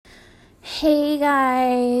Hey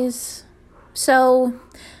guys. So,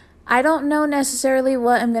 I don't know necessarily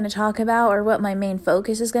what I'm going to talk about or what my main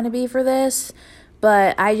focus is going to be for this,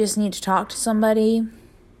 but I just need to talk to somebody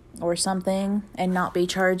or something and not be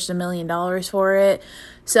charged $1 million for it.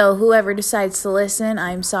 So, whoever decides to listen,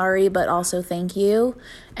 I'm sorry, but also thank you.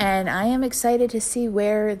 And I am excited to see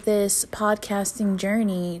where this podcasting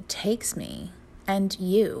journey takes me and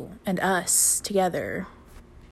you and us together.